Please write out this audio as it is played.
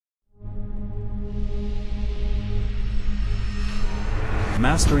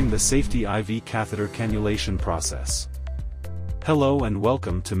Mastering the Safety IV Catheter Cannulation Process. Hello and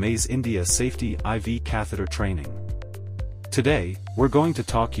welcome to Mais India Safety IV Catheter Training. Today, we're going to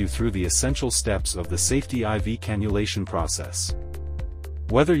talk you through the essential steps of the Safety IV Cannulation process.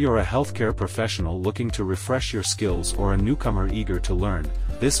 Whether you're a healthcare professional looking to refresh your skills or a newcomer eager to learn,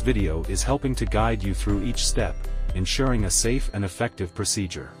 this video is helping to guide you through each step, ensuring a safe and effective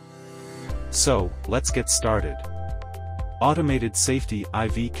procedure. So, let's get started. Automated Safety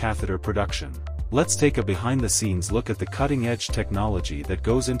IV Catheter Production. Let's take a behind-the-scenes look at the cutting-edge technology that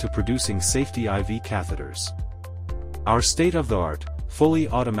goes into producing safety IV catheters. Our state-of-the-art, fully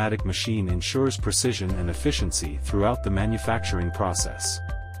automatic machine ensures precision and efficiency throughout the manufacturing process.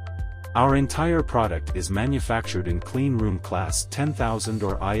 Our entire product is manufactured in Clean Room Class 10000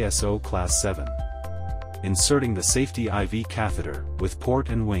 or ISO Class 7. Inserting the safety IV catheter, with port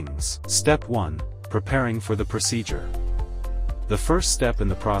and wings. Step 1. Preparing for the procedure. The first step in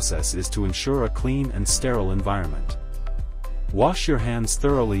the process is to ensure a clean and sterile environment. Wash your hands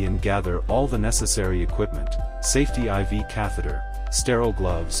thoroughly and gather all the necessary equipment: safety IV catheter, sterile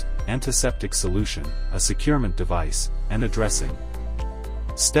gloves, antiseptic solution, a securement device, and a dressing.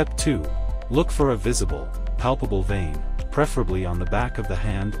 Step 2. Look for a visible, palpable vein, preferably on the back of the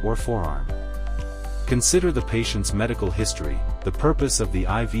hand or forearm. Consider the patient's medical history, the purpose of the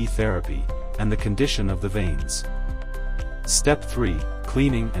IV therapy, and the condition of the veins. Step 3.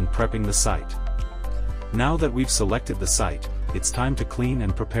 Cleaning and prepping the site. Now that we've selected the site, it's time to clean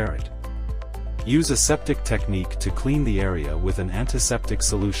and prepare it. Use a septic technique to clean the area with an antiseptic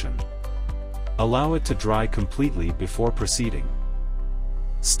solution. Allow it to dry completely before proceeding.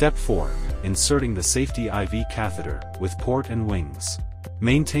 Step 4. Inserting the safety IV catheter, with port and wings.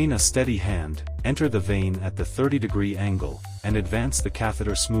 Maintain a steady hand, enter the vein at the 30-degree angle, and advance the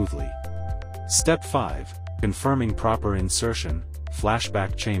catheter smoothly. Step 5. Confirming proper insertion,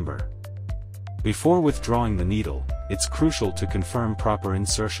 flashback chamber. Before withdrawing the needle, it's crucial to confirm proper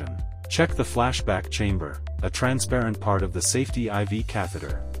insertion. Check the flashback chamber, a transparent part of the safety IV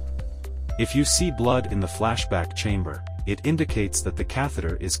catheter. If you see blood in the flashback chamber, it indicates that the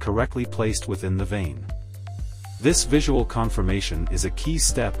catheter is correctly placed within the vein. This visual confirmation is a key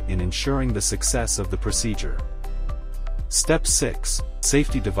step in ensuring the success of the procedure. Step 6.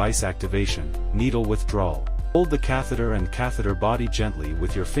 Safety device activation, needle withdrawal. Hold the catheter and catheter body gently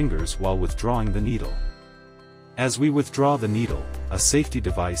with your fingers while withdrawing the needle. As we withdraw the needle, a safety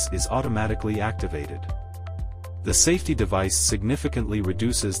device is automatically activated. The safety device significantly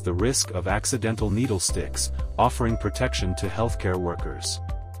reduces the risk of accidental needle sticks, offering protection to healthcare workers.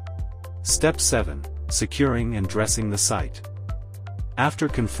 Step 7. Securing and dressing the site. After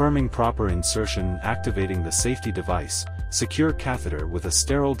confirming proper insertion and activating the safety device, secure catheter with a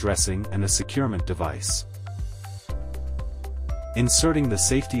sterile dressing and a securement device. Inserting the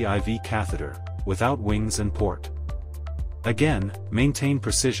safety IV catheter, without wings and port. Again, maintain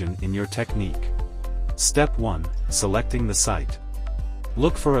precision in your technique. Step 1. Selecting the site.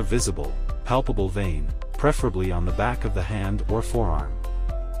 Look for a visible, palpable vein, preferably on the back of the hand or forearm.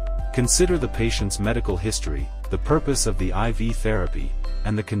 Consider the patient's medical history, the purpose of the IV therapy,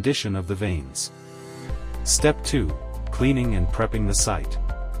 and the condition of the veins. Step 2. Cleaning and prepping the site.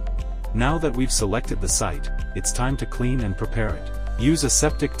 Now that we've selected the site, it's time to clean and prepare it. Use a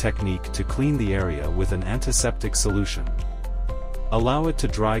septic technique to clean the area with an antiseptic solution. Allow it to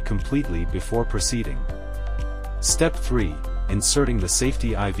dry completely before proceeding. Step 3. Inserting the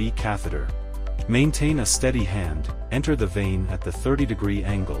safety IV catheter. Maintain a steady hand, enter the vein at the 30-degree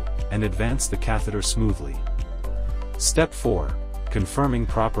angle, and advance the catheter smoothly. Step 4. Confirming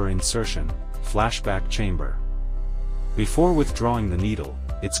proper insertion, flashback chamber. Before withdrawing the needle,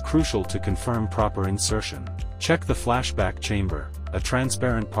 it's crucial to confirm proper insertion. Check the flashback chamber, a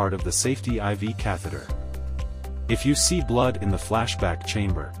transparent part of the safety IV catheter. If you see blood in the flashback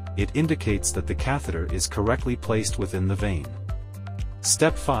chamber, it indicates that the catheter is correctly placed within the vein.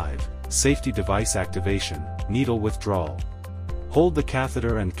 Step 5. Safety device activation, needle withdrawal. Hold the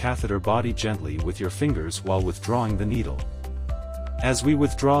catheter and catheter body gently with your fingers while withdrawing the needle. As we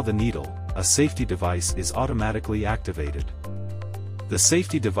withdraw the needle, a safety device is automatically activated. The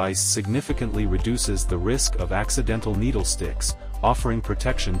safety device significantly reduces the risk of accidental needle sticks, offering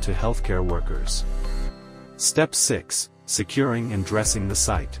protection to healthcare workers. Step 6. Securing and dressing the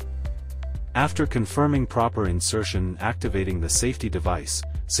site. After confirming proper insertion and activating the safety device,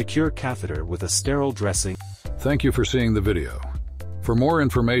 secure catheter with a sterile dressing. Thank you for seeing the video. For more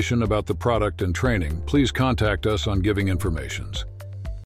information about the product and training, please contact us on Giving Informations.